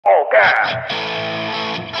All gas.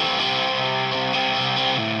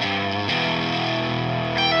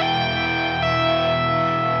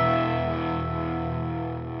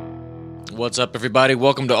 What's up, everybody?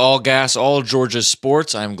 Welcome to All Gas, All Georgia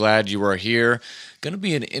Sports. I'm glad you are here. Going to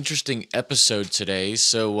be an interesting episode today.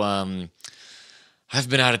 I've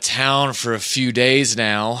been out of town for a few days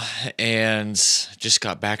now and just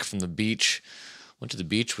got back from the beach. Went to the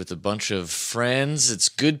beach with a bunch of friends. It's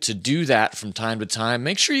good to do that from time to time.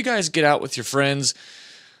 Make sure you guys get out with your friends.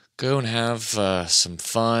 Go and have some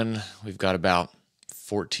fun. We've got about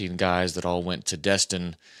 14 guys that all went to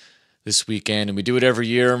Destin this weekend, and we do it every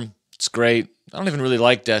year. It's great. I don't even really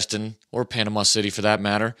like Destin or Panama City for that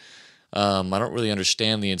matter. I don't really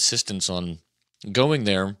understand the insistence on going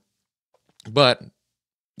there, but,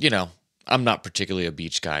 I'm not particularly a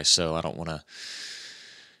beach guy, so I don't want to,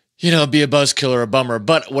 be a buzzkill or a bummer.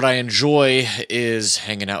 But what I enjoy is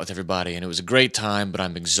hanging out with everybody, and it was a great time, but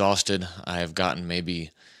I'm exhausted. I have gotten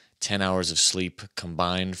maybe 10 hours of sleep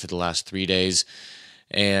combined for the last 3 days.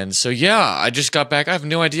 And so, I just got back. I have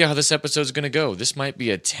no idea how this episode is going to go. This might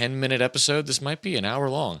be a 10-minute episode. This might be an hour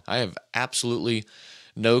long. I have absolutely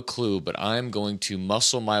no clue, but I'm going to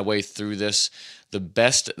muscle my way through this the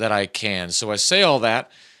best that I can. So I say all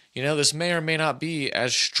that. This may or may not be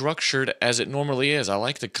as structured as it normally is. I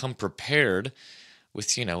like to come prepared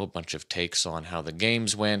with, a bunch of takes on how the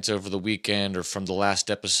games went over the weekend or from the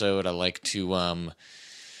last episode. I like to,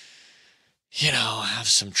 have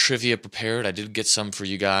some trivia prepared. I did get some for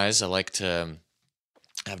you guys. I like to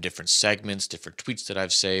have different segments, different tweets that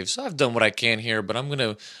I've saved. So I've done what I can here, but I'm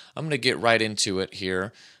gonna get right into it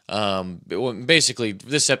here. Basically,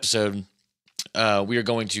 this episode, we are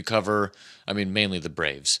going to cover, mainly the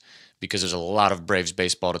Braves, because there's a lot of Braves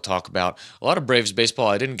baseball to talk about. A lot of Braves baseball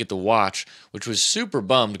I didn't get to watch, which was super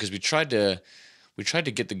bummed because we tried to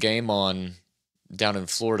get the game on down in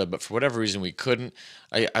Florida, but for whatever reason we couldn't.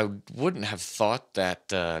 I wouldn't have thought that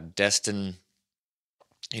Destin,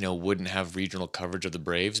 wouldn't have regional coverage of the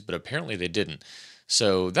Braves, but apparently they didn't.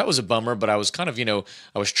 So that was a bummer, but I was kind of,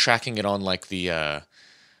 I was tracking it on like the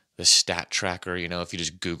stat tracker, if you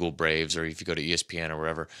just Google Braves or if you go to ESPN or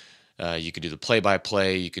wherever, you could do the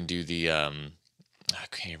play-by-play, you can do the, I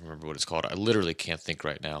can't remember what it's called. I literally can't think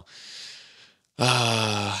right now.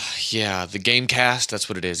 The Gamecast, that's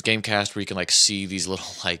what it is. Gamecast, where you can like see these little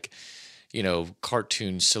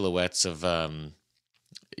cartoon silhouettes of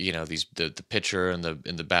these the pitcher and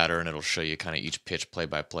the batter, and it'll show you kind of each pitch play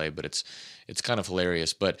by play, but it's kind of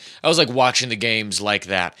hilarious. But I was like watching the games like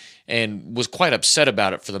that and was quite upset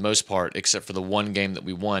about it for the most part, except for the one game that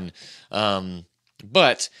we won. We'll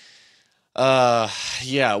get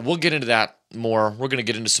into that more. We're gonna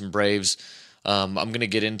get into some Braves. I'm going to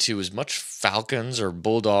get into as much Falcons or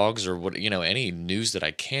Bulldogs or any news that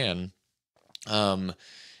I can. You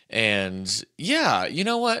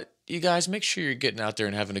know what, you guys, make sure you're getting out there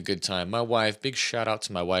and having a good time. My wife, big shout out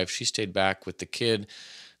to my wife. She stayed back with the kid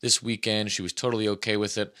this weekend. She was totally okay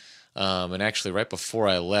with it. And actually, right before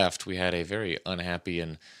I left, we had a very unhappy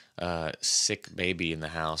and sick baby in the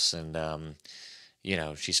house. And,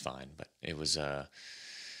 she's fine, but it was,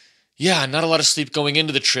 not a lot of sleep going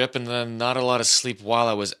into the trip, and then not a lot of sleep while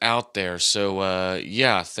I was out there. So,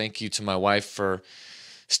 thank you to my wife for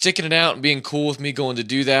sticking it out and being cool with me going to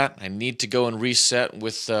do that. I need to go and reset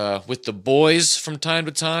with the boys from time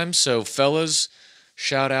to time. So, fellas,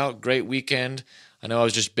 shout out, great weekend. I know I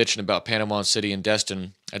was just bitching about Panama City and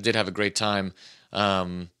Destin. I did have a great time.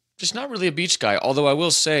 Just not really a beach guy, although I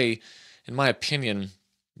will say, in my opinion,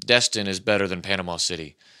 Destin is better than Panama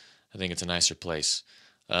City. I think it's a nicer place.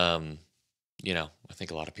 I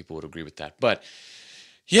think a lot of people would agree with that. But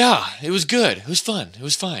it was good. It was fun. It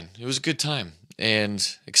was fine. It was a good time.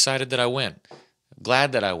 And excited that I went.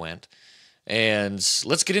 Glad that I went. And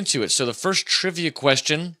let's get into it. So the first trivia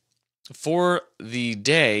question for the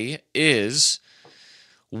day is,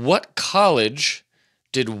 what college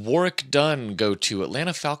did Warwick Dunn go to?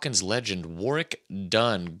 Atlanta Falcons legend Warwick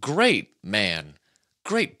Dunn. Great man.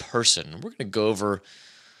 Great person. We're going to go over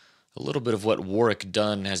a little bit of what Warwick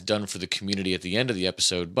Dunn has done for the community at the end of the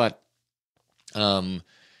episode, but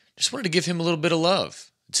just wanted to give him a little bit of love.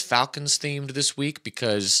 It's Falcons themed this week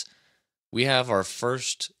because we have our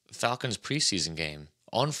first Falcons preseason game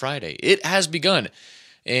on Friday. It has begun,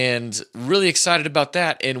 and really excited about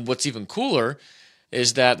that. And what's even cooler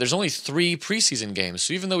is that there's only 3 preseason games.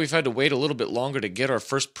 So even though we've had to wait a little bit longer to get our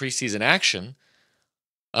first preseason action,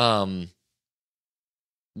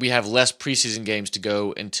 we have less preseason games to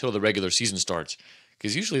go until the regular season starts.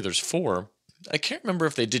 Because usually there's 4. I can't remember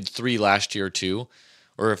if they did 3 last year or 2,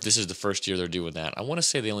 or if this is the first year they're doing that. I want to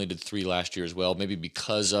say they only did 3 last year as well, maybe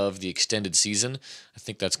because of the extended season. I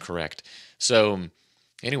think that's correct. So,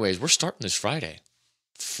 anyways, we're starting this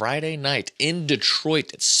Friday night in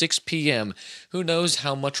Detroit at 6 p.m. Who knows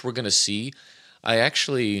how much we're going to see? I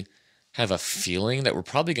actually have a feeling that we're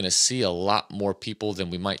probably going to see a lot more people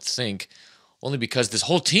than we might think, only because this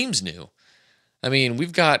whole team's new. I mean, we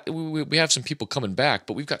have some people coming back,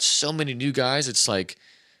 but we've got so many new guys. It's like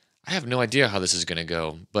I have no idea how this is going to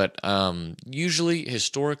go. But usually,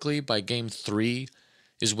 historically, by game 3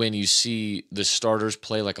 is when you see the starters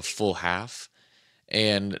play like a full half.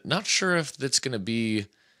 And not sure if that's going to be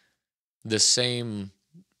the same,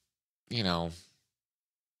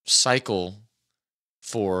 cycle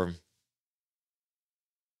for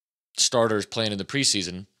starters playing in the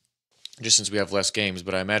preseason, just since we have less games.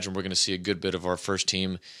 But I imagine we're going to see a good bit of our first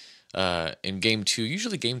team in game 2.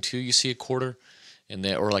 Usually game 2 you see a quarter,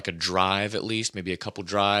 or like a drive at least, maybe a couple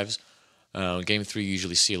drives. Game 3 you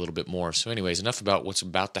usually see a little bit more. So anyways, enough about what's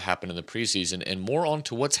about to happen in the preseason and more on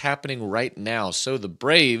to what's happening right now. So the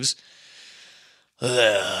Braves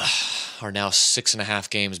are now 6.5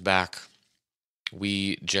 games back.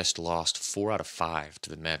 We just lost 4 out of 5 to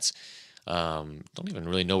the Mets. Don't even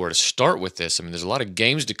really know where to start with this. I mean, there's a lot of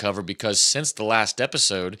games to cover because since the last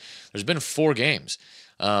episode, there's been 4 games.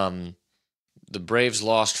 The Braves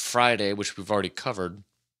lost Friday, which we've already covered.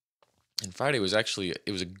 And Friday was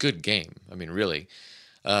it was a good game. I mean, really.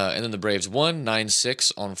 And then the Braves won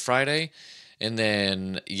 9-6 on Friday. And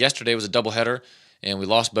then yesterday was a doubleheader, and we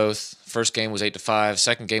lost both. First game was 8-5.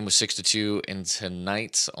 Second game was 6-2. And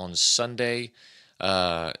tonight on Sunday,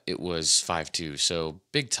 it was 5-2. So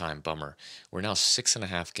big time bummer. We're now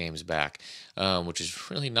 6.5 games back, which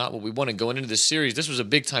is really not what we wanted going into this series. This was a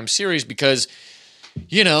big time series because,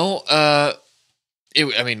 it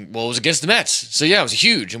was against the Mets. So yeah, it was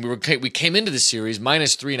huge. And we came into the series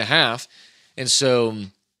minus 3.5. And so,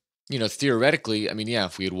 theoretically,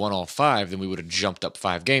 if we had won all 5, then we would have jumped up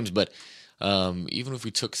 5 games. But even if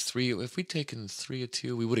we took 3, if we'd taken 3 of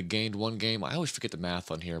 2, we would have gained 1 game. I always forget the math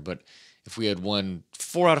on here, but if we had won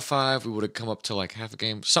 4 out of 5, we would have come up to like half a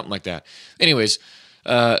game, something like that. Anyways,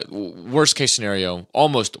 worst case scenario,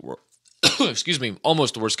 almost the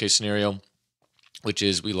worst case scenario, which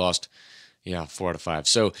is we lost, 4 out of 5.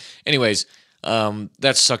 So anyways,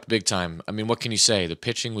 that sucked big time. I mean, what can you say? The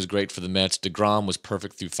pitching was great for the Mets. DeGrom was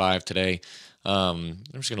perfect through 5 today. I'm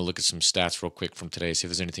just going to look at some stats real quick from today, see if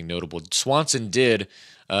there's anything notable. Swanson did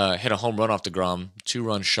hit a home run off DeGrom,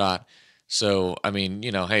 2-run shot. So,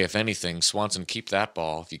 hey, if anything, Swanson, keep that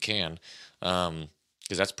ball if you can, because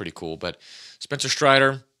that's pretty cool. But Spencer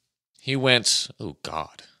Strider, he went,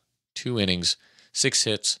 2 innings, 6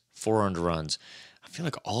 hits, 4 earned runs. I feel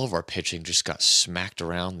like all of our pitching just got smacked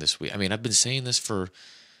around this week. I mean, I've been saying this for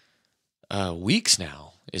weeks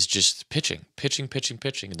now. It's just pitching. And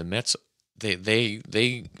the Mets,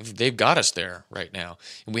 they've got us there right now.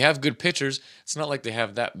 And we have good pitchers. It's not like they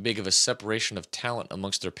have that big of a separation of talent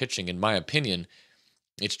amongst their pitching, in my opinion.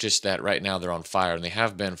 It's just that right now they're on fire, and they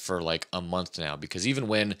have been for like a month now. Because even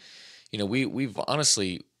when, we've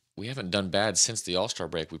honestly, we haven't done bad since the All-Star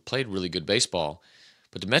break. We played really good baseball,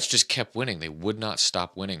 but the Mets just kept winning. They would not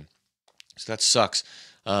stop winning. So that sucks.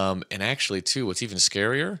 And actually, too, what's even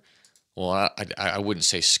scarier, well, I wouldn't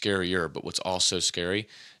say scarier, but what's also scary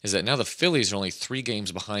is that now the Phillies are only 3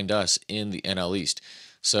 games behind us in the NL East.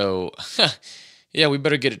 So, yeah, we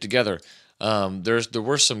better get it together. There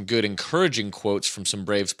were some good encouraging quotes from some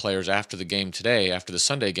Braves players after the game today, after the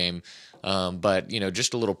Sunday game. But,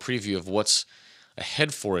 just a little preview of what's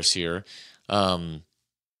ahead for us here.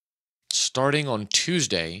 Starting on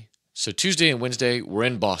Tuesday, so Tuesday and Wednesday, we're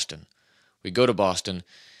in Boston. We go to Boston.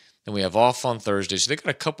 And we have off on Thursday. So they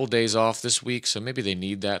got a couple days off this week, so maybe they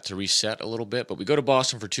need that to reset a little bit. But we go to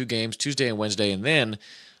Boston for 2 games, Tuesday and Wednesday. And then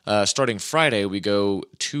starting Friday, we go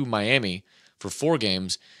to Miami for 4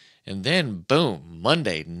 games. And then, boom,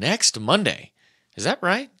 next Monday. Is that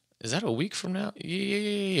right? Is that a week from now?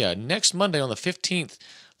 Yeah. Next Monday on the 15th,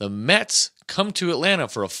 the Mets come to Atlanta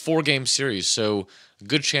for a 4-game series. So a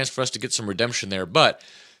good chance for us to get some redemption there. But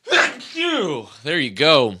there you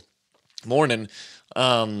go. Morning.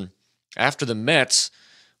 After the Mets,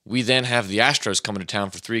 we then have the Astros coming to town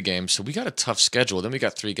for 3 games, so we got a tough schedule. Then we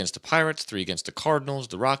got 3 against the Pirates, 3 against the Cardinals,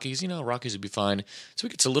 the Rockies. Rockies would be fine. So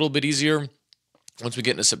it gets a little bit easier once we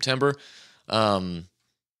get into September.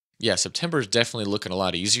 September is definitely looking a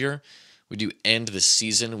lot easier. We do end the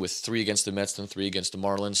season with 3 against the Mets and 3 against the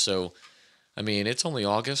Marlins. So, it's only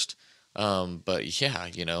August. But yeah,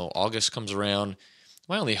 August comes around.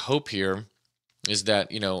 My only hope here is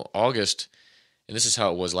that, August, and this is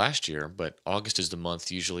how it was last year, but August is the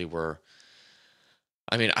month usually where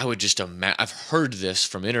I mean, I would just imagine. I've heard this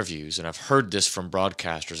from interviews and I've heard this from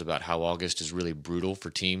broadcasters about how August is really brutal for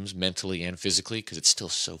teams mentally and physically because it's still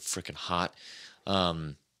so freaking hot.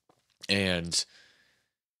 Um, and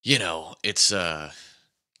it's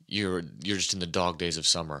you're just in the dog days of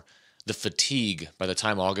summer. The fatigue by the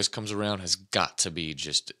time August comes around has got to be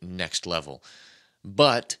just next level.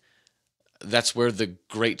 But that's where the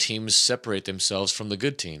great teams separate themselves from the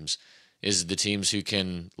good teams, is the teams who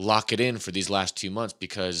can lock it in for these last 2 months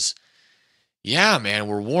because, yeah, man,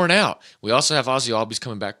 we're worn out. We also have Ozzy Albies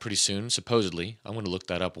coming back pretty soon, supposedly. I'm going to look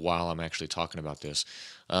that up while I'm actually talking about this.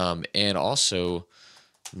 And also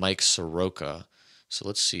Mike Soroka. So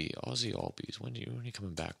let's see. Ozzy Albies. When are you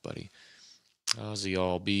coming back, buddy? Ozzy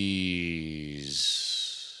Albies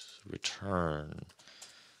return.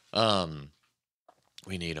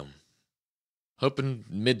 We need him. Hoping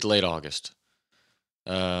mid to late August.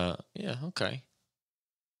 Yeah, okay.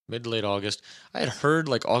 Mid to late August. I had heard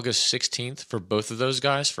like August 16th for both of those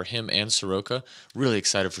guys, for him and Soroka. Really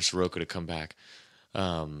excited for Soroka to come back.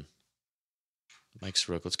 Mike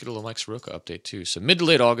Soroka. Let's get a little Mike Soroka update too. So mid to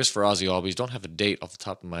late August for Ozzy Albies. Don't have a date off the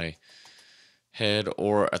top of my head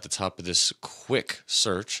or at the top of this quick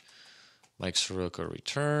search. Mike Soroka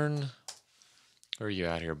return. Where are you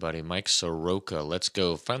at here, buddy? Mike Soroka. Let's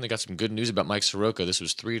go. Finally got some good news about Mike Soroka. This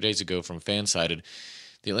was 3 days ago from Fansided.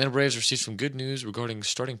 The Atlanta Braves received some good news regarding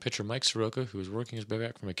starting pitcher Mike Soroka, who is working his way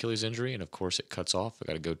back from Achilles injury, and of course it cuts off. I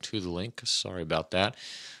got to go to the link. Sorry about that.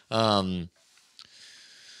 Mike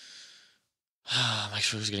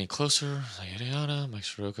Soroka's getting closer. Yada yada. Mike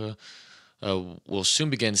Soroka will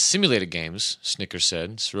soon begin simulated games, Snickers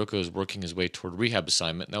said. Soroka is working his way toward rehab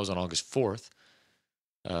assignment, and that was on August 4th.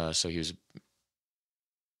 So he was...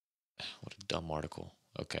 What a dumb article.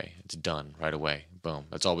 Okay, it's done right away. Boom.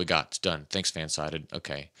 That's all we got. It's done. Thanks, Fansided.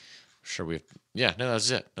 Okay. Sure we have... Yeah, no, that was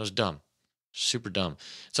it. That was dumb. Super dumb.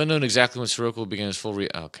 It's unknown exactly when Soroka will begin his full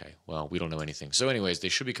Okay, well, we don't know anything. So anyways, they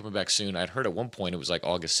should be coming back soon. I'd heard at one point it was like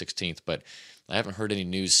August 16th, but I haven't heard any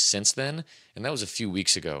news since then, and that was a few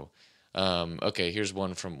weeks ago. Okay, here's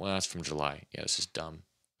one from... Well, that's from July. Yeah, this is dumb.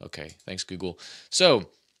 Okay, thanks, Google. So,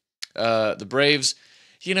 the Braves,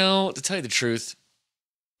 to tell you the truth,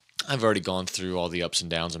 I've already gone through all the ups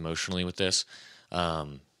and downs emotionally with this.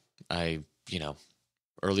 Earlier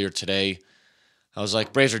today, I was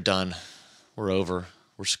like, Braves are done. We're over.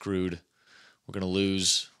 We're screwed. We're going to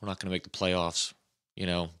lose. We're not going to make the playoffs.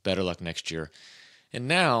 Better luck next year. And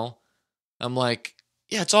now I'm like,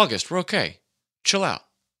 yeah, it's August. We're okay. Chill out.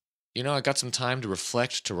 I got some time to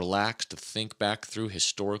reflect, to relax, to think back through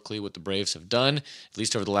historically what the Braves have done, at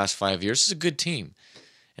least over the last 5 years. This is a good team.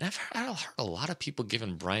 And I've heard a lot of people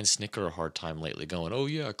giving Brian Snitker a hard time lately, going, oh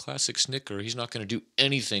yeah, classic Snitker. He's not going to do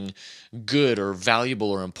anything good or valuable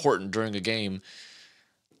or important during a game.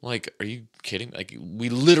 Like, are you kidding? Like, we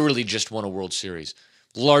literally just won a World Series,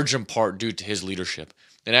 large in part due to his leadership.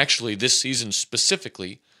 And actually, this season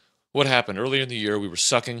specifically, what happened? Earlier in the year, we were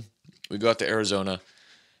sucking. We go out to Arizona,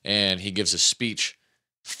 and he gives a speech,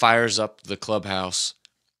 fires up the clubhouse,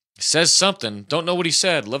 says something. Don't know what he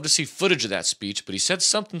said. Love to see footage of that speech, but he said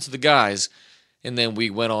something to the guys, and then we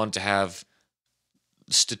went on to have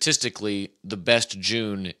statistically the best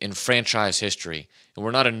June in franchise history. And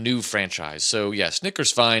we're not a new franchise. So, yeah,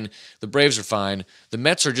 Snicker's fine. The Braves are fine. The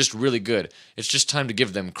Mets are just really good. It's just time to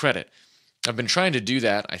give them credit. I've been trying to do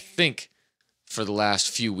that, I think, for the last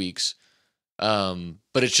few weeks.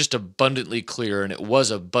 But it's just abundantly clear, and it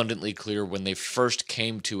was abundantly clear when they first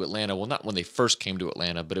came to Atlanta. Well, not when they first came to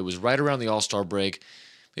Atlanta, but it was right around the All-Star break,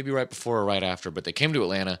 maybe right before or right after. But they came to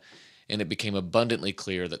Atlanta, and it became abundantly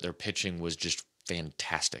clear that their pitching was just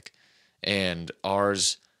fantastic. And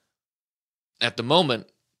ours, at the moment,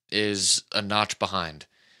 is a notch behind.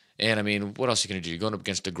 And, I mean, what else are you going to do? You're going up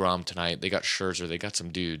against DeGrom tonight. They got Scherzer. They got some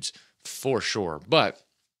dudes, for sure. But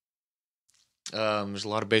there's a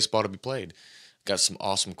lot of baseball to be played. Got some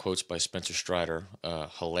awesome quotes by Spencer Strider,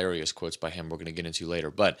 hilarious quotes by him we're going to get into later.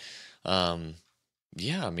 But,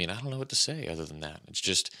 yeah, I mean, I don't know what to say other than that. It's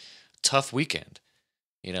just tough weekend.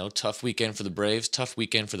 Tough weekend for the Braves, tough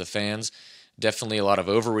weekend for the fans. Definitely a lot of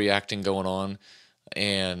overreacting going on.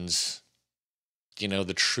 And,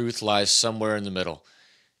 the truth lies somewhere in the middle.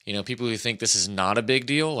 People who think this is not a big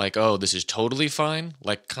deal, like, oh, this is totally fine,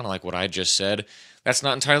 like kind of like what I just said. That's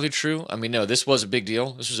not entirely true. I mean, no, this was a big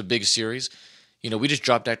deal. This was a big series. We just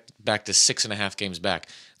dropped back to 6.5 games back.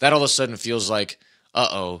 That all of a sudden feels like,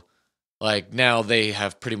 uh-oh, like now they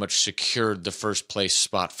have pretty much secured the first place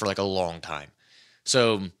spot for like a long time.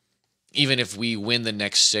 So even if we win the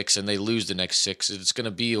next 6 and they lose the next 6, it's going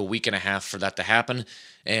to be a week and a half for that to happen,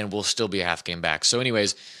 and we'll still be a half game back. So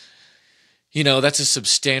anyways, that's a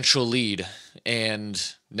substantial lead. And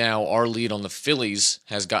now our lead on the Phillies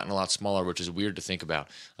has gotten a lot smaller, which is weird to think about.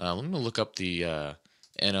 Let me look up the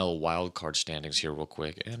NL wildcard standings here real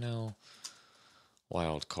quick. NL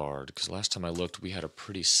wildcard, because last time I looked, we had a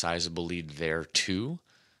pretty sizable lead there too.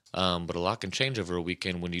 But a lot can change over a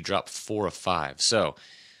weekend when you drop 4 of 5. So,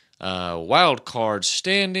 wild card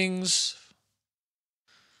standings.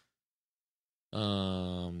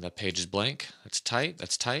 That page is blank. That's tight.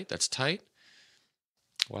 That's tight. That's tight.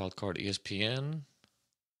 Wild card ESPN.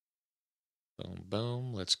 Boom,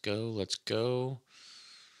 boom. Let's go. Let's go.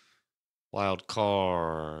 Wild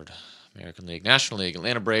card. American League, National League.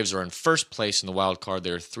 Atlanta Braves are in first place in the wild card.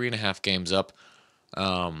 They're 3.5 games up.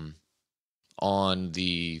 On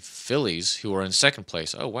the Phillies, who are in second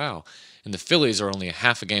place. Oh, wow. And the Phillies are only a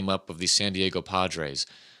half a game up of the San Diego Padres,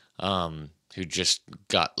 who just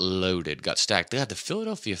got loaded, got stacked. They had the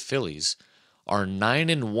Philadelphia Phillies are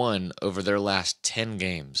 9-1 over their last 10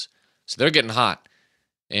 games. So they're getting hot.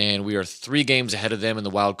 And we are 3 games ahead of them in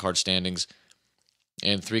the wild card standings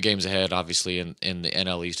and 3 games ahead, obviously, in the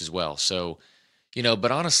NL East as well. So,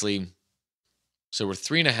 but honestly, so we're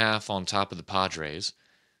 3.5 on top of the Padres.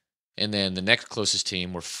 And then the next closest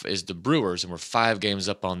team is the Brewers, and we're 5 games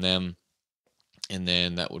up on them. And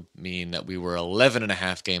then that would mean that we were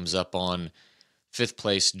 11.5 games up on 5th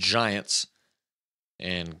place Giants.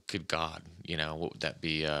 And good God, what would that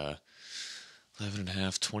be?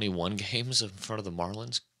 11.5, 21 games in front of the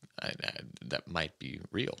Marlins? That might be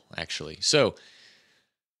real, actually. So,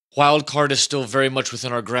 wild card is still very much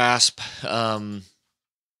within our grasp.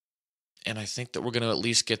 And I think that we're going to at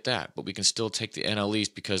least get that, but we can still take the NL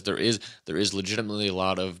East because there is legitimately a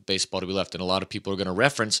lot of baseball to be left, and a lot of people are going to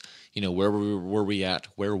reference, where were we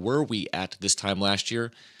at this time last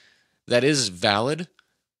year? That is valid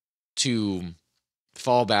to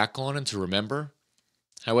fall back on and to remember.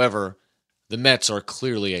 However, the Mets are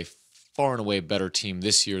clearly a far and away better team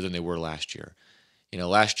this year than they were last year.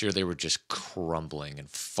 Last year they were just crumbling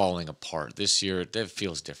and falling apart. This year it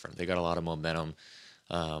feels different. They got a lot of momentum.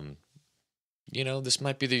 This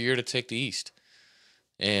might be the year to take the East.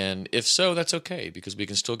 And if so, that's okay because we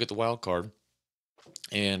can still get the wild card.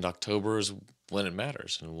 And October is when it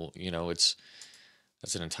matters. And,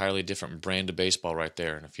 that's an entirely different brand of baseball right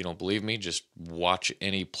there. And if you don't believe me, just watch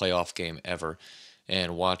any playoff game ever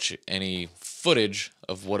and watch any footage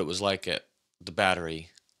of what it was like at the Battery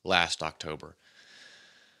last October.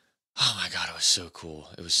 Oh my God, it was so cool.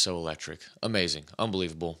 It was so electric. Amazing.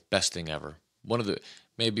 Unbelievable. Best thing ever. One of the...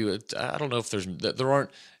 Maybe, I don't know if there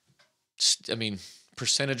aren't,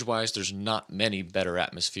 percentage-wise, there's not many better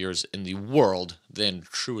atmospheres in the world than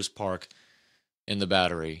Truist Park in the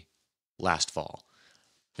Battery last fall.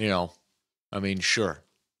 Sure,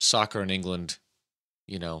 soccer in England,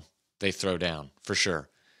 they throw down, for sure.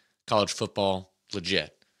 College football,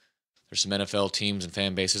 legit. There's some NFL teams and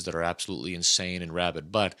fan bases that are absolutely insane and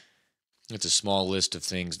rabid, but it's a small list of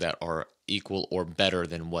things that are equal or better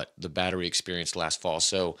than what the Battery experienced last fall.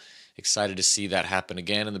 So excited to see that happen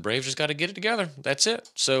again. And the Braves just got to get it together. That's it.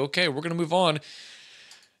 So, okay, we're going to move on.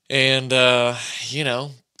 And,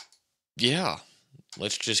 yeah,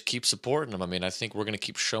 let's just keep supporting them. I think we're going to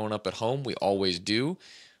keep showing up at home. We always do.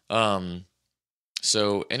 So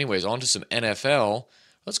anyways, on to some NFL.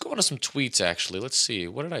 Let's go on to some tweets, actually. Let's see.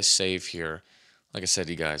 What did I save here? Like I said,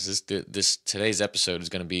 you guys, today's episode is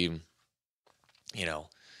going to be,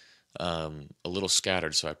 a little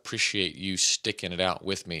scattered, so I appreciate you sticking it out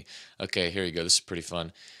with me. Okay, here you go. This is pretty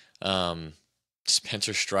fun.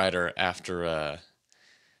 Spencer Strider, after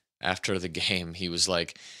the game, he was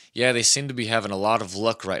like, yeah, they seem to be having a lot of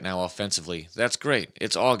luck right now offensively. That's great.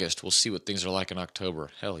 It's August. We'll see what things are like in October.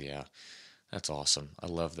 Hell yeah. That's awesome. I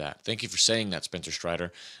love that. Thank you for saying that, Spencer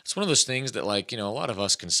Strider. It's one of those things that, a lot of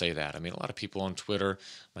us can say that. A lot of people on Twitter,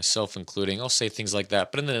 myself including, I'll say things like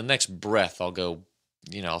that, but in the next breath, I'll go,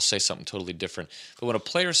 I'll say something totally different. But when a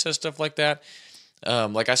player says stuff like that,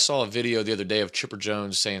 I saw a video the other day of Chipper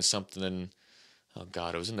Jones saying something, oh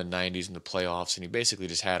God, it was in the 90s in the playoffs, and he basically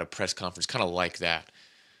just had a press conference kind of like that.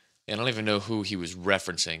 And I don't even know who he was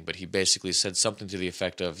referencing, but he basically said something to the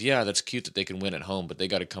effect of, yeah, that's cute that they can win at home, but they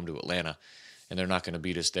got to come to Atlanta, and they're not going to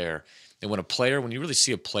beat us there. And when you really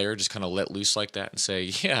see a player just kind of let loose like that and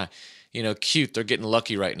say, yeah, cute, they're getting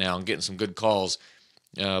lucky right now and getting some good calls,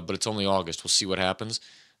 but it's only August. We'll see what happens.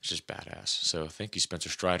 It's just badass. So thank you, Spencer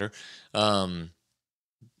Strider. Here's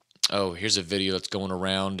a video that's going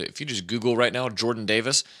around. If you just Google right now, Jordan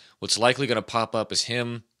Davis, what's likely going to pop up is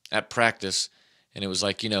him at practice. And it was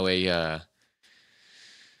like,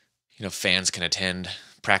 fans can attend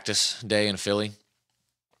practice day in Philly.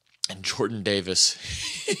 And Jordan Davis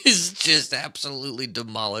is just absolutely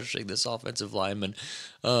demolishing this offensive lineman.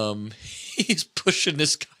 He's pushing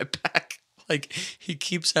this guy back. Like, he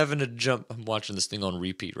keeps having to jump. I'm watching this thing on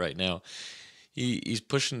repeat right now. He's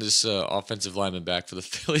pushing this offensive lineman back for the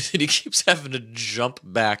Phillies, and he keeps having to jump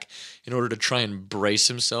back in order to try and brace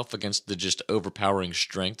himself against the just overpowering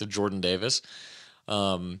strength of Jordan Davis.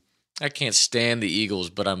 I can't stand the Eagles,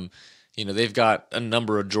 but they've got a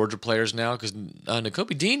number of Georgia players now because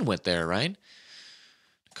Nakobe Dean went there, right?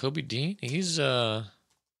 Nakobe Dean, he's an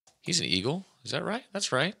Eagle. Is that right?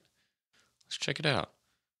 That's right. Let's check it out.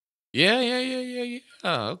 Yeah.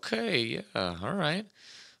 Okay, yeah, all right.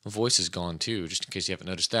 My voice is gone too, just in case you haven't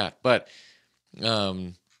noticed that. But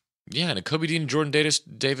Nakobe Dean and Jordan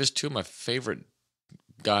Davis, two of my favorite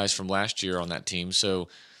guys from last year on that team. So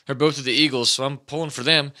they're both of the Eagles, so I'm pulling for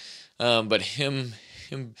them. But him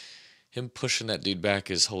pushing that dude back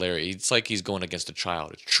is hilarious. It's like he's going against a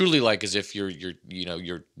child. It's truly like as if your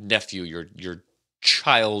nephew, your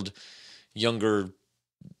child, younger,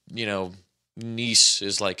 niece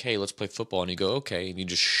is like, hey, let's play football, and you go, okay, and you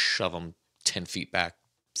just shove him 10 feet back,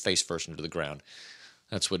 face first into the ground.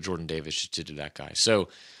 That's what Jordan Davis just did to that guy. So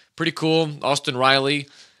pretty cool. Austin Riley,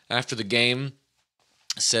 after the game,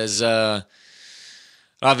 says,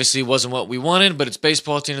 obviously it wasn't what we wanted, but it's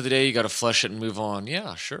baseball at the end of the day. You got to flush it and move on.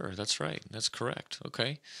 Yeah, sure. That's right. That's correct.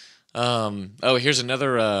 Okay. Here's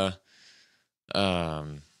another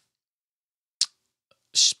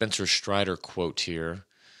Spencer Strider quote here.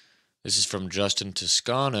 This is from Justin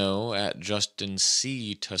Toscano at Justin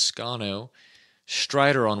C. Toscano.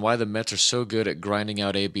 Strider on why the Mets are so good at grinding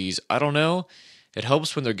out ABs. I don't know. It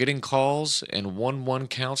helps when they're getting calls and 1-1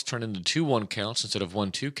 counts turn into 2-1 counts instead of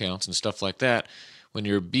 1-2 counts and stuff like that. When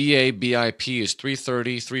your BIP is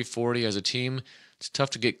 330, 340 as a team, it's tough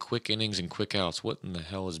to get quick innings and quick outs. What in the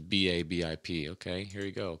hell is BIP? Okay, here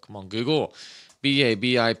you go. Come on, Google.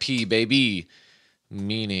 BIP, baby.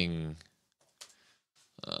 Meaning,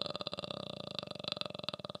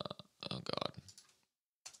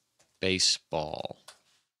 baseball.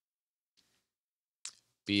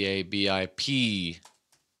 BIP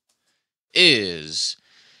is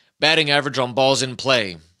batting average on balls in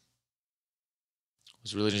play. It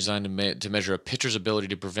was really designed to measure a pitcher's ability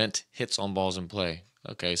to prevent hits on balls in play.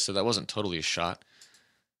 Okay, so that wasn't totally a shot.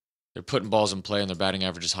 They're putting balls in play and their batting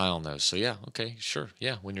average is high on those. So yeah, okay, sure.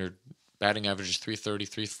 Yeah, when your batting average is 330,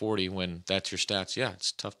 340, when that's your stats, yeah,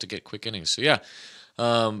 it's tough to get quick innings. So yeah,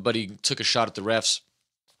 but he took a shot at the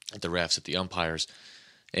umpires.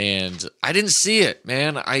 And I didn't see it,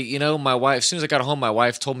 man. My wife, as soon as I got home, my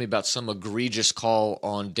wife told me about some egregious call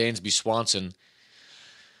on Dansby Swanson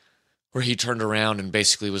where he turned around and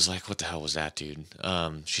basically was like, what the hell was that, dude?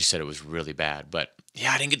 She said it was really bad. But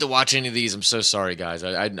yeah, I didn't get to watch any of these. I'm so sorry, guys.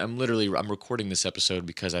 I'm recording this episode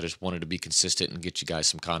because I just wanted to be consistent and get you guys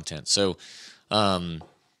some content. So, if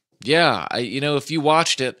you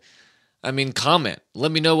watched it, comment.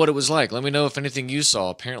 Let me know what it was like. Let me know if anything you saw.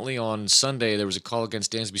 Apparently on Sunday, there was a call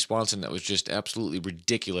against Dansby Swanson that was just absolutely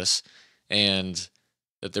ridiculous, and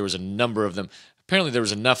that there was a number of them. Apparently there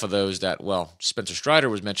was enough of those that, Spencer Strider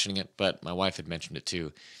was mentioning it, but my wife had mentioned it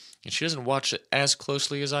too. And she doesn't watch it as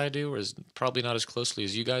closely as I do, or probably not as closely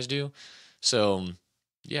as you guys do. So,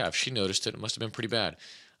 yeah, if she noticed it, it must have been pretty bad.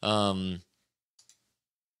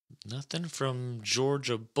 Nothing from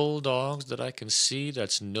Georgia Bulldogs that I can see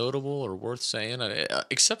that's notable or worth saying,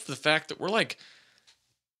 except for the fact that we're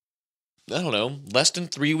less than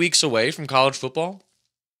 3 weeks away from college football.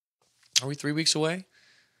 Are we 3 weeks away?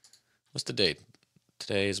 What's the date?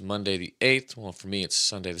 Today is Monday the 8th. Well, for me, it's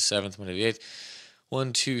Sunday the 7th, Monday the 8th.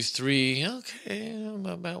 1, 2, 3. Okay,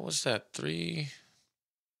 about what's that? 3.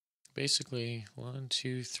 Basically, 1,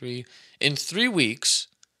 2, 3. In 3 weeks,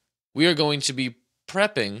 we are going to be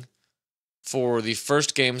prepping for the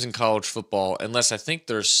first games in college football, unless I think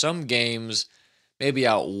there's some games maybe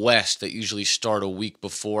out west that usually start a week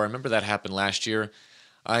before. I remember that happened last year.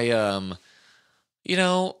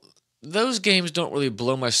 Those games don't really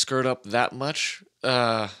blow my skirt up that much.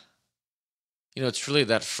 It's really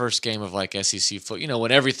that first game of SEC football,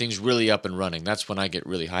 when everything's really up and running. That's when I get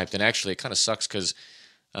really hyped. And actually, it kind of sucks because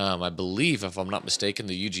I believe, if I'm not mistaken,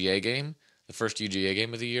 the UGA game, the first UGA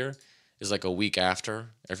game of the year, is a week after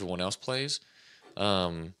everyone else plays.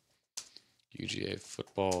 UGA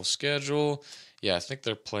football schedule. Yeah, I think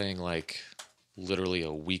they're playing literally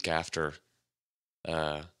a week after.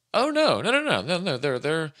 No.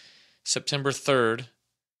 They're September 3rd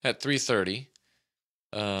at 3:30.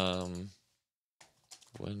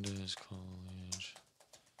 When does college?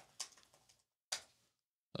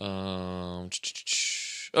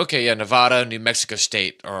 Okay, yeah, Nevada, New Mexico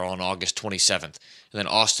State are on August 27th. And then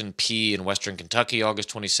Austin P and Western Kentucky, August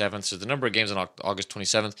 27th. So the number of games on August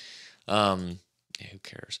 27th. Yeah, who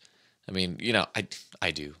cares? I mean,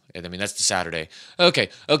 I do. I mean, that's the Saturday. Okay,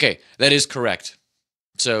 that is correct.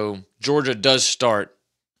 So Georgia does start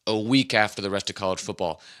a week after the rest of college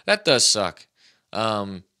football. That does suck,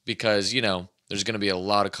 because there's going to be a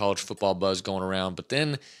lot of college football buzz going around. But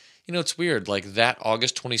then, it's weird. Like that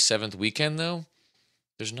August 27th weekend, though,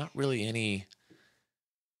 there's not really any.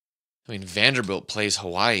 I mean, Vanderbilt plays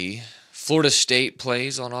Hawaii. Florida State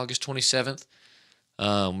plays on August 27th.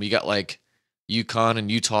 We got like UConn and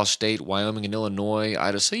Utah State, Wyoming and Illinois,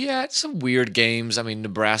 Idaho. So yeah, it's some weird games. I mean,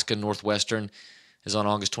 Nebraska Northwestern is on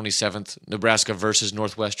August 27th. Nebraska versus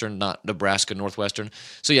Northwestern, not Nebraska Northwestern.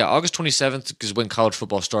 So yeah, August 27th is when college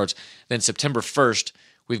football starts. Then September 1st,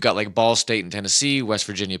 we've got like Ball State and Tennessee, West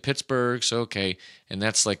Virginia, Pittsburgh. So okay, and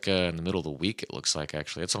that's like in the middle of the week. It looks like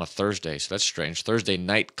actually it's on a Thursday, so that's strange. Thursday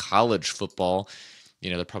night college football.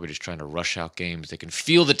 They're probably just trying to rush out games. They can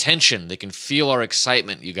feel the tension. They can feel our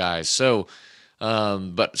excitement, you guys. So,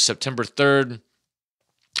 but September 3rd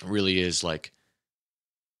really is like,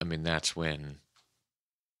 I mean, that's when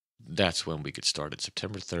we get started.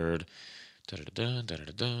 September 3rd. Yeah,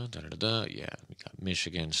 we got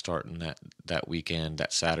Michigan starting that weekend,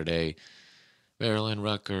 that Saturday. Maryland,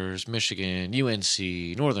 Rutgers, Michigan,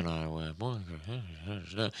 UNC, Northern Iowa,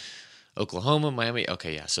 Oklahoma, Miami.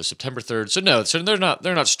 Okay, yeah. So September 3rd. So no,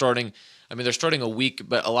 they're not starting. I mean, they're starting a week,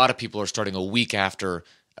 but a lot of people are starting a week after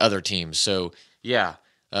other teams. So yeah,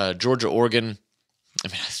 Georgia, Oregon. I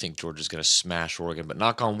mean, I think Georgia's going to smash Oregon, but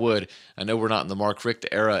knock on wood, I know we're not in the Mark Richt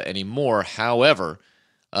era anymore. However,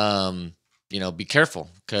 be careful,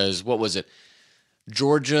 because what was it?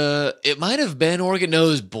 Georgia, it might have been Oregon. No, it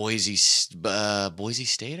was Boise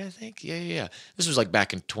State, I think. Yeah. This was like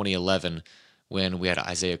back in 2011 when we had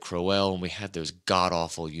Isaiah Crowell and we had those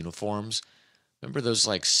god-awful uniforms. Remember those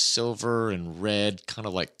like silver and red, kind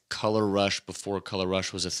of like Color Rush before Color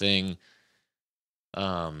Rush was a thing?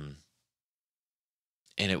 And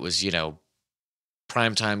it was,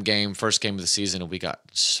 primetime game, first game of the season, and we got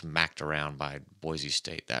smacked around by Boise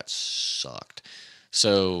State. That sucked.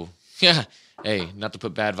 So, yeah, hey, not to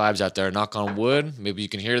put bad vibes out there, knock on wood, maybe you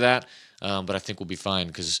can hear that, but I think we'll be fine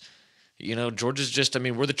because, Georgia's just, I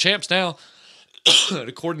mean, we're the champs now.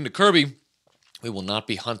 According to Kirby, we will not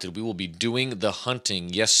be hunted. We will be doing the hunting.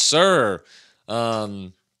 Yes, sir.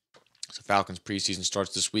 So Falcons preseason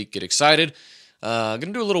starts this week. Get excited. Going to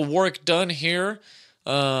do a little Warwick Dunn here.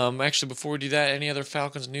 Actually, before we do that, any other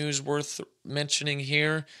Falcons news worth mentioning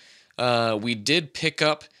here? We did pick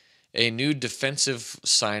up a new defensive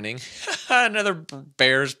signing, another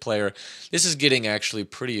Bears player. This is getting actually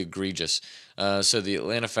pretty egregious. So the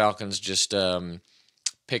Atlanta Falcons just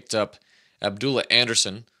picked up Abdullah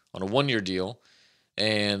Anderson on a one-year deal,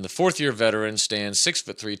 and the fourth-year veteran stands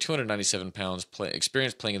 6'3", 297 pounds,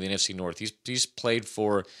 experience playing in the NFC North. He's played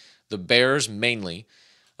for the Bears mainly.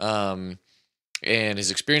 And his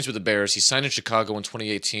experience with the Bears, he signed in Chicago in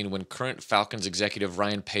 2018 when current Falcons executive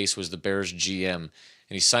Ryan Pace was the Bears GM. And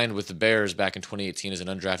he signed with the Bears back in 2018 as an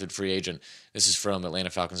undrafted free agent. This is from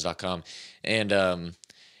AtlantaFalcons.com. And,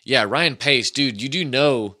 yeah, Ryan Pace, dude, you do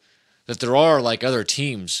know that there are, like, other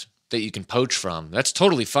teams that you can poach from. That's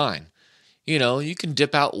totally fine. You can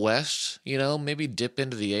dip out west, maybe dip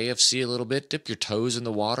into the AFC a little bit, dip your toes in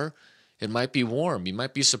the water. It might be warm. You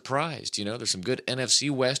might be surprised. There's some good NFC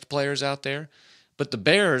West players out there. But the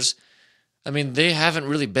Bears, I mean, they haven't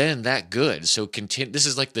really been that good. So this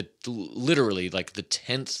is like literally like the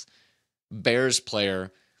 10th Bears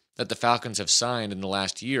player that the Falcons have signed in the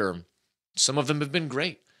last year. Some of them have been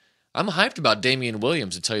great. I'm hyped about Damian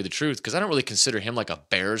Williams, to tell you the truth, because I don't really consider him like a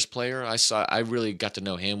Bears player. I really got to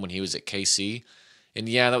know him when he was at KC. And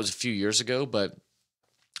yeah, that was a few years ago, but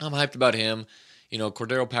I'm hyped about him.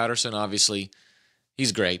 Cordero Patterson, obviously,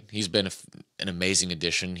 he's great. He's been an amazing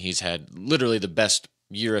addition. He's had literally the best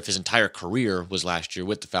year of his entire career was last year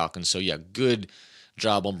with the Falcons. So, yeah, good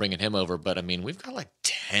job on bringing him over. But, I mean, we've got like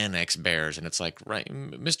 10 ex-Bears, and it's like, right,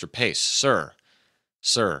 Mr. Pace, sir,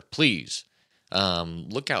 please,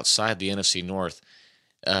 look outside the NFC North,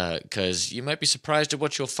 because you might be surprised at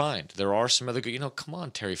what you'll find. There are some other good, come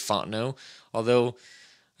on, Terry Fontenot, although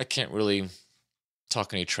I can't really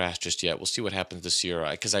talk any trash just yet. We'll see what happens this year,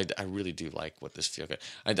 because I really do like what this feels like.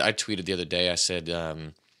 I tweeted the other day, I said,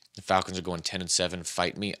 the Falcons are going 10-7,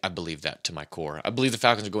 fight me. I believe that to my core. I believe the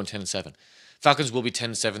Falcons are going 10-7. Falcons will be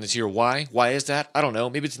 10-7 this year. Why? Why is that? I don't know.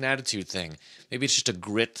 Maybe it's an attitude thing. Maybe it's just a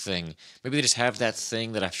grit thing. Maybe they just have that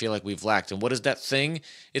thing that I feel like we've lacked. And what is that thing?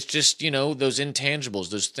 It's just, those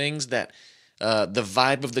intangibles, those things that the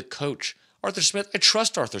vibe of the coach, Arthur Smith, I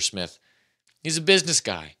trust Arthur Smith. He's a business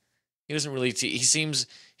guy. He doesn't really, he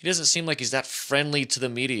doesn't seem like he's that friendly to the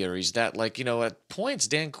media, or he's that, like, at points,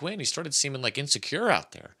 Dan Quinn, he started seeming like insecure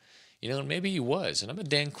out there. And maybe he was. And I'm a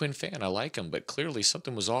Dan Quinn fan. I like him. But clearly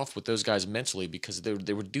something was off with those guys mentally, because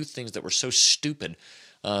they would do things that were so stupid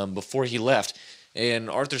before he left. And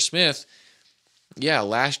Arthur Smith, yeah,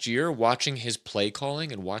 last year, watching his play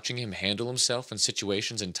calling and watching him handle himself in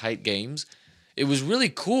situations in tight games, it was really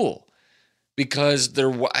cool, because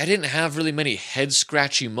I didn't have really many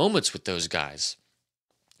head-scratchy moments with those guys.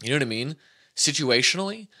 You know what I mean?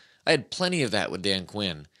 Situationally, I had plenty of that with Dan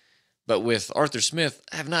Quinn. But with Arthur Smith,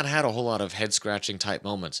 I have not had a whole lot of head-scratching type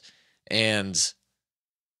moments. And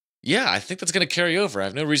yeah, I think that's going to carry over. I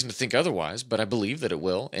have no reason to think otherwise, but I believe that it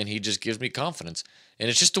will, and he just gives me confidence. And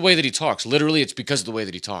it's just the way that he talks. Literally, it's because of the way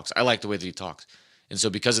that he talks. I like the way that he talks. And so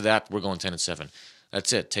because of that, we're going 10-7.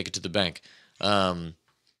 That's it. Take it to the bank. I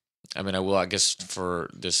will, I guess, for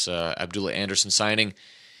this Abdullah Anderson signing.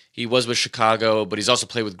 He was with Chicago, but he's also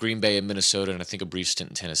played with Green Bay and Minnesota, and I think a brief stint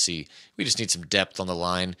in Tennessee. We just need some depth on the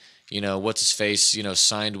line. What's-his-face,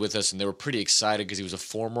 signed with us, and they were pretty excited because he was a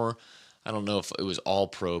former, I don't know if it was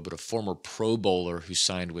all-pro, but a former Pro Bowler who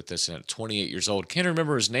signed with us, and at 28 years old. Can't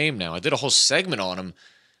remember his name now. I did a whole segment on him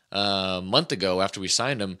a month ago after we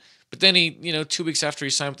signed him, but then he, 2 weeks after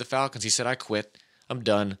he signed with the Falcons, he said, I quit. I'm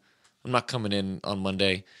done. I'm not coming in on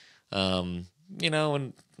Monday. And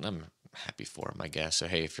I'm happy for him, I guess. So,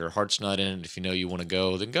 hey, if your heart's not in it, if you want to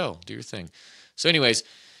go, then go. Do your thing. So, anyways,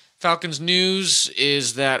 Falcons news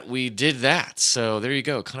is that we did that. So, there you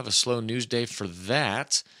go. Kind of a slow news day for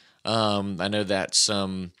that. I know that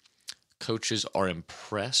some coaches are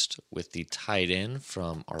impressed with the tight end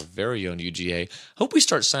from our very own UGA. Hope we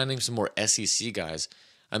start signing some more SEC guys.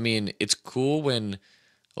 It's cool when,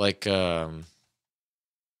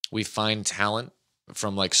 we find talent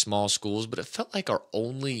from small schools, but it felt like our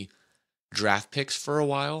only draft picks for a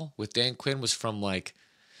while with Dan Quinn was from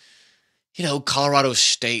Colorado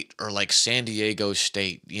State or San Diego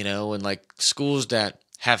State, and schools that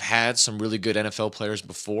have had some really good NFL players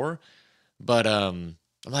before. But I'm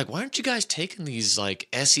like, why aren't you guys taking these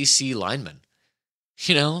SEC linemen?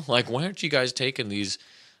 Why aren't you guys taking these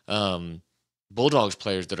Bulldogs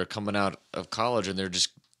players that are coming out of college and they're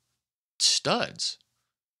just studs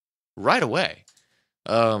right away?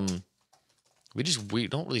 We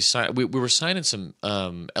don't really sign. We were signing some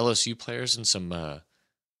LSU players and some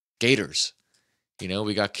Gators.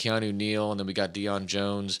 We got Keanu Neal and then we got Deion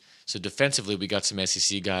Jones. So defensively, we got some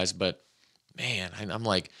SEC guys. But man, I'm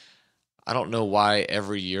like, I don't know why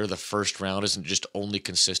every year the first round isn't just only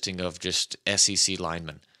consisting of just SEC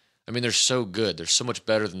linemen. They're so good. They're so much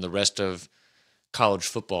better than the rest of college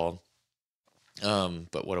football.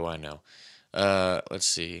 But what do I know? Let's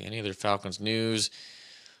see. Any other Falcons news?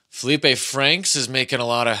 Felipe Franks is making a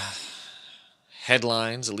lot of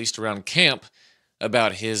headlines, at least around camp,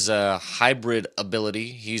 about his hybrid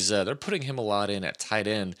ability. They're putting him a lot in at tight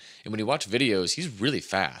end, and when you watch videos, he's really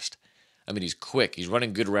fast. He's quick. He's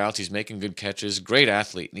running good routes. He's making good catches. Great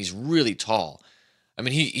athlete, and he's really tall.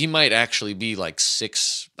 He might actually be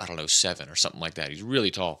 7 or something like that. He's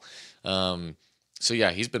really tall. So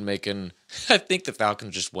yeah, he's been making. I think the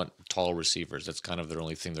Falcons just want tall receivers. That's kind of their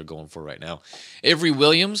only thing they're going for right now. Avery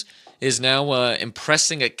Williams is now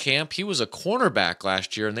impressing at camp. He was a cornerback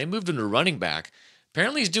last year, and they moved him to running back.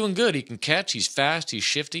 Apparently, he's doing good. He can catch. He's fast. He's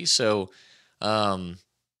shifty. So,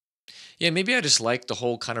 yeah, maybe I just like the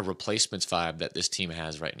whole kind of replacements vibe that this team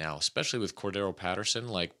has right now, especially with Cordero Patterson,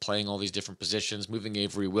 playing all these different positions, moving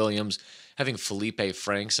Avery Williams, having Felipe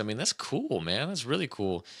Franks. That's cool, man. That's really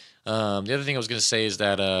cool. The other thing I was going to say is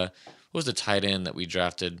that, what was the tight end that we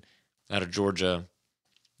drafted out of Georgia?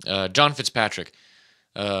 John Fitzpatrick.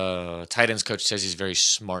 Tight ends coach says he's a very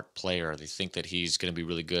smart player. They think that he's going to be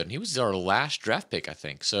really good. And he was our last draft pick, I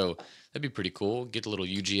think. So that'd be pretty cool. Get a little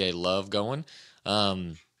UGA love going.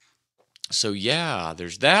 So yeah,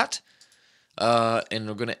 there's that. And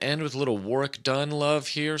we're going to end with a little Warwick Dunn love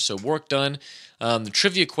here. So Warwick Dunn, the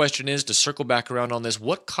trivia question is, to circle back around on this,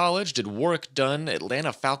 what college did Warwick Dunn,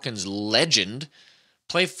 Atlanta Falcons legend,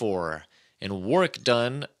 play for? And Warwick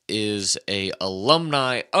Dunn is a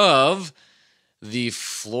alumni of the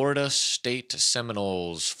Florida State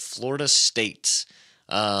Seminoles, Florida State.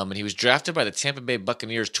 And he was drafted by the Tampa Bay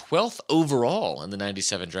Buccaneers 12th overall in the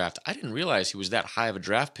 97 draft. I didn't realize he was that high of a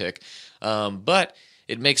draft pick, but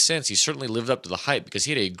it makes sense. He certainly lived up to the hype because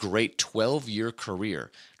he had a great 12-year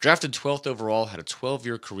career. Drafted 12th overall, had a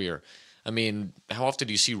 12-year career. How often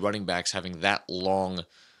do you see running backs having that long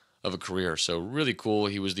of a career? So really cool.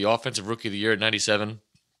 He was the Offensive Rookie of the Year at 97,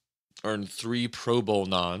 earned 3 Pro Bowl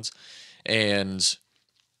nods, and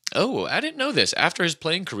Oh, I didn't know this. After his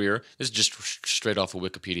playing career, this is just straight off of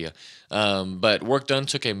Wikipedia, but Work Done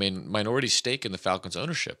took a minority stake in the Falcons'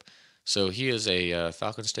 ownership. So he is a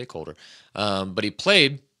Falcons stakeholder. But he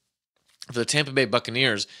played for the Tampa Bay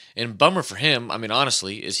Buccaneers, and bummer for him, I mean,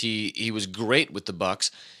 honestly, is he was great with the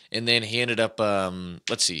Bucs, and then he ended up,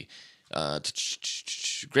 let's see,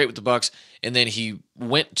 great with the Bucs, and then he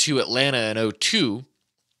went to Atlanta in '02.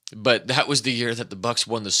 But that was the year that the Bucs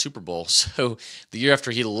won the Super Bowl. So the year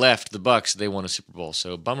after he left the Bucs, they won a Super Bowl.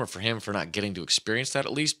 So bummer for him for not getting to experience that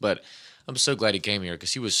at least. But I'm so glad he came here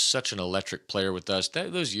because he was such an electric player with us.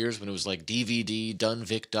 Those years when it was like DVD, Dunn,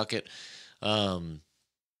 Vic, Duckett.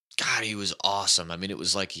 God, he was awesome. I mean, it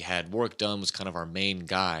was like he had Work Done was kind of our main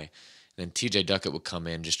guy. And then TJ Duckett would come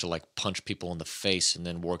in just to like punch people in the face, and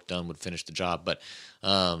then Work Done would finish the job. But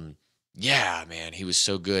yeah, man, he was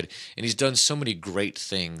so good. And he's done so many great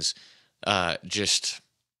things just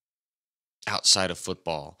outside of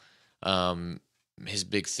football. His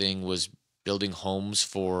big thing was building homes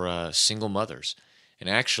for single mothers. And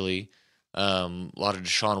actually, a lot of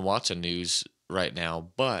Deshaun Watson news right now,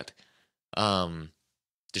 but Deshaun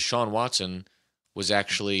Watson was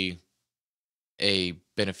actually a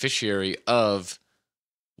beneficiary of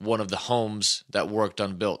one of the homes that Work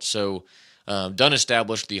Done built. So Dunn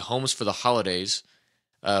established the Homes for the Holidays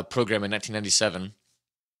program in 1997,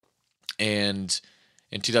 and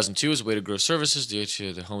in 2002, as a way to grow services,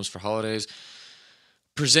 the Homes for Holidays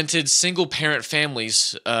presented single-parent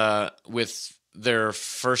families with their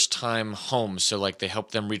first-time homes. So, like, they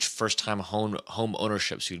helped them reach first-time home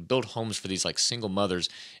ownership. So he'd build homes for these, like, single mothers,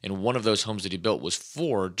 and one of those homes that he built was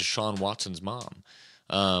for Deshaun Watson's mom,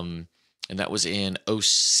 and that was in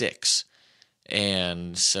 '06.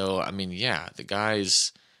 And so, I mean, yeah, the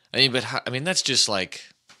guys, that's just like,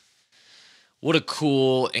 what a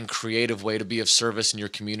cool and creative way to be of service in your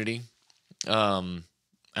community. I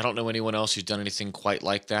don't know anyone else who's done anything quite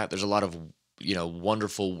like that. There's a lot of,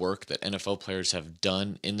 wonderful work that NFL players have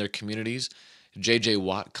done in their communities. J.J.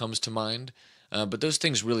 Watt comes to mind, but those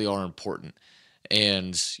things really are important.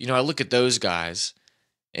 And, I look at those guys,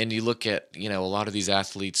 and you look at, a lot of these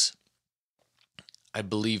athletes, I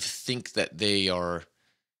believe, think that they are,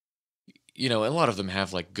 a lot of them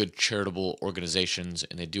have like good charitable organizations,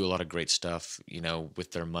 and they do a lot of great stuff,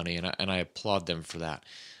 with their money. And I applaud them for that.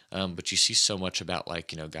 But you see so much about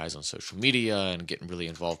like, guys on social media and getting really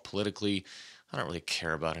involved politically. I don't really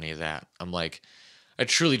care about any of that. I'm like, I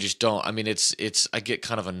truly just don't. I mean, I get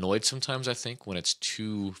kind of annoyed sometimes, I think, when it's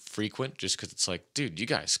too frequent, just because it's like, dude, you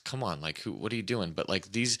guys, come on. Like, what are you doing? But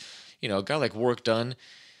like these, a guy like Work Done,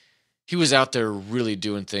 he was out there really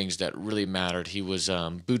doing things that really mattered. He was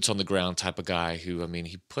boots on the ground type of guy who,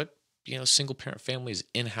 he put, single parent families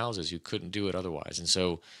in houses who couldn't do it otherwise. And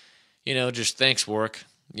so, just thanks, Work.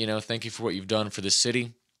 Thank you for what you've done for this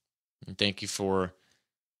city. And thank you for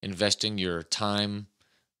investing your time,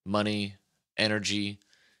 money, energy,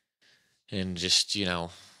 and just,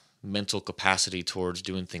 mental capacity towards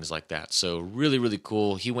doing things like that. So really, really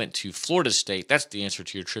cool. He went to Florida State. That's the answer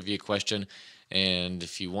to your trivia question. And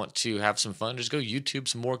if you want to have some fun, just go YouTube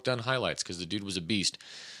some Work Done highlights because the dude was a beast.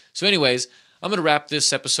 So anyways, I'm going to wrap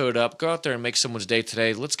this episode up. Go out there and make someone's day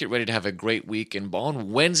today. Let's get ready to have a great week. And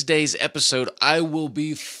on Wednesday's episode, I will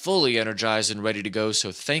be fully energized and ready to go.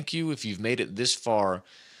 So thank you if you've made it this far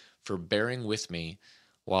for bearing with me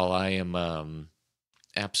while I am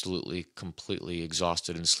absolutely, completely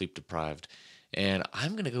exhausted and sleep deprived. And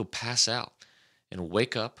I'm going to go pass out and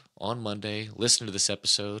wake up on Monday, listen to this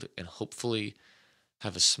episode, and hopefully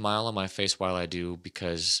have a smile on my face while I do,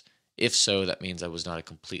 because if so, that means I was not a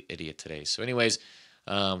complete idiot today. So anyways,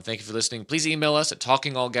 thank you for listening. Please email us at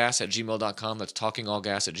talkingallgas@gmail.com. That's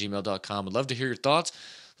talkingallgas@gmail.com. I'd love to hear your thoughts.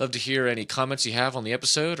 Love to hear any comments you have on the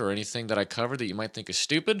episode or anything that I covered that you might think is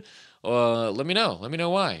stupid. Let me know. Let me know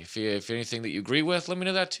why. If anything that you agree with, let me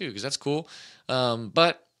know that too, because that's cool.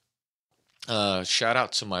 But shout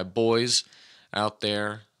out to my boys out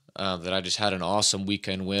there that I just had an awesome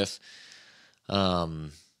weekend with.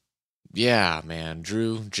 Yeah, man.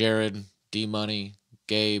 Drew, Jared, D-Money,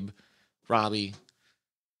 Gabe, Robbie,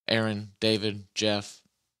 Aaron, David, Jeff,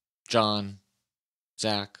 John,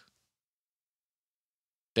 Zach,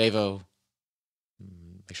 Davo.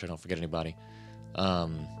 Make sure I don't forget anybody.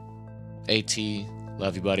 AT,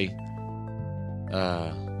 love you, buddy.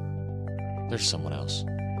 There's someone else.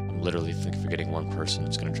 I'm literally forgetting one person.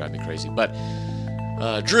 It's going to drive me crazy. But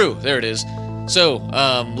Drew, there it is. So,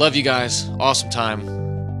 love you guys. Awesome time.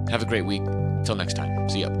 Have a great week. Till next time.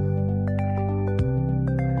 See ya.